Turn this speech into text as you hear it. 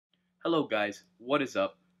Hello guys, what is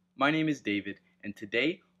up? My name is David, and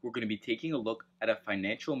today we're going to be taking a look at a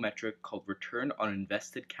financial metric called Return on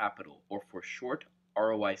Invested Capital, or for short,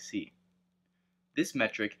 ROIC. This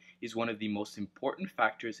metric is one of the most important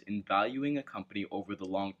factors in valuing a company over the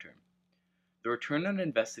long term. The return on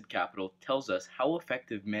invested capital tells us how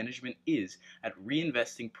effective management is at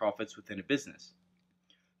reinvesting profits within a business.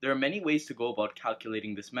 There are many ways to go about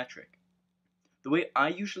calculating this metric. The way I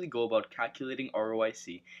usually go about calculating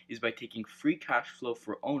ROIC is by taking free cash flow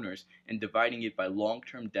for owners and dividing it by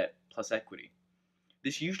long-term debt plus equity.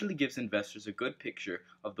 This usually gives investors a good picture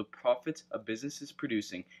of the profits a business is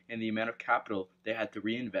producing and the amount of capital they had to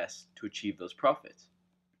reinvest to achieve those profits.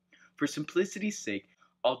 For simplicity's sake,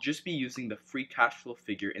 I'll just be using the free cash flow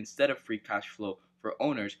figure instead of free cash flow for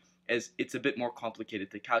owners, as it's a bit more complicated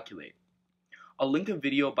to calculate. I'll link a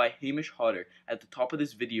video by Hamish Hodder at the top of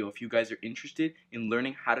this video if you guys are interested in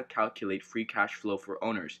learning how to calculate free cash flow for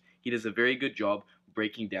owners. He does a very good job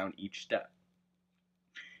breaking down each step.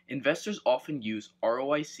 Investors often use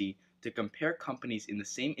ROIC to compare companies in the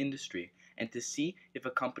same industry and to see if a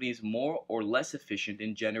company is more or less efficient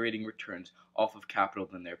in generating returns off of capital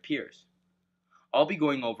than their peers. I'll be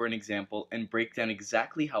going over an example and break down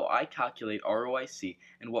exactly how I calculate ROIC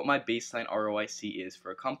and what my baseline ROIC is for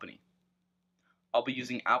a company. I'll be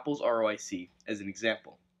using Apple's ROIC as an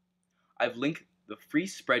example. I've linked the free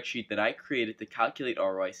spreadsheet that I created to calculate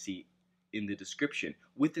ROIC in the description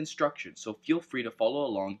with instructions, so feel free to follow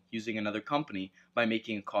along using another company by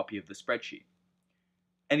making a copy of the spreadsheet.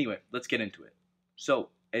 Anyway, let's get into it. So,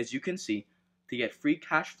 as you can see, to get free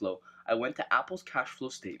cash flow, I went to Apple's cash flow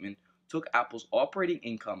statement, took Apple's operating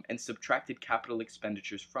income, and subtracted capital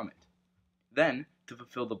expenditures from it. Then, to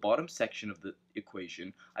fulfill the bottom section of the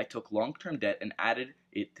equation, I took long-term debt and added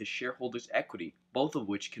it to shareholders' equity, both of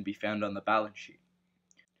which can be found on the balance sheet.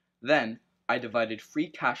 Then, I divided free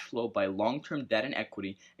cash flow by long-term debt and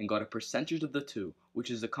equity and got a percentage of the two,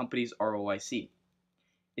 which is the company's ROIC.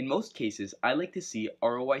 In most cases, I like to see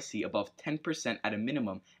ROIC above 10% at a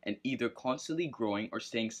minimum and either constantly growing or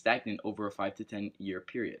staying stagnant over a 5 to 10 year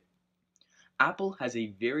period. Apple has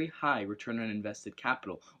a very high return on invested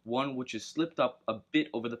capital, one which has slipped up a bit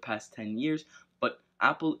over the past 10 years, but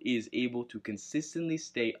Apple is able to consistently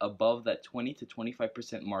stay above that 20 to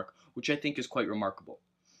 25% mark, which I think is quite remarkable.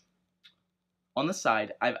 On the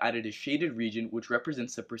side, I've added a shaded region which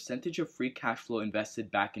represents the percentage of free cash flow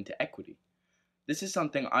invested back into equity. This is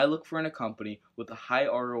something I look for in a company with a high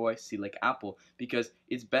ROIC like Apple, because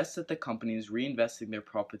it's best that the company is reinvesting their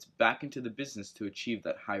profits back into the business to achieve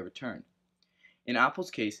that high return. In Apple's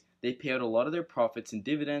case, they pay out a lot of their profits in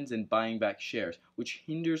dividends and buying back shares, which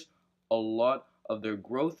hinders a lot of their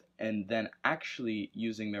growth and then actually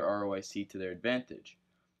using their ROIC to their advantage.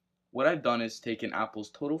 What I've done is taken Apple's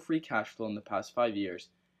total free cash flow in the past 5 years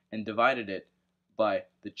and divided it by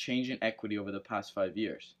the change in equity over the past 5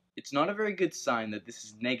 years. It's not a very good sign that this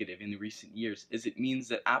is negative in the recent years, as it means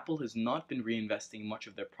that Apple has not been reinvesting much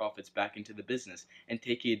of their profits back into the business and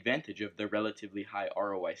taking advantage of their relatively high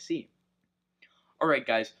ROIC. Alright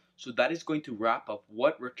guys, so that is going to wrap up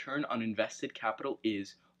what return on invested capital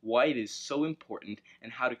is, why it is so important,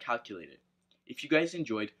 and how to calculate it. If you guys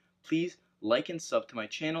enjoyed, please like and sub to my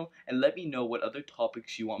channel and let me know what other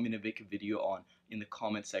topics you want me to make a video on in the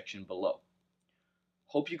comment section below.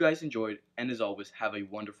 Hope you guys enjoyed, and as always, have a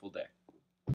wonderful day.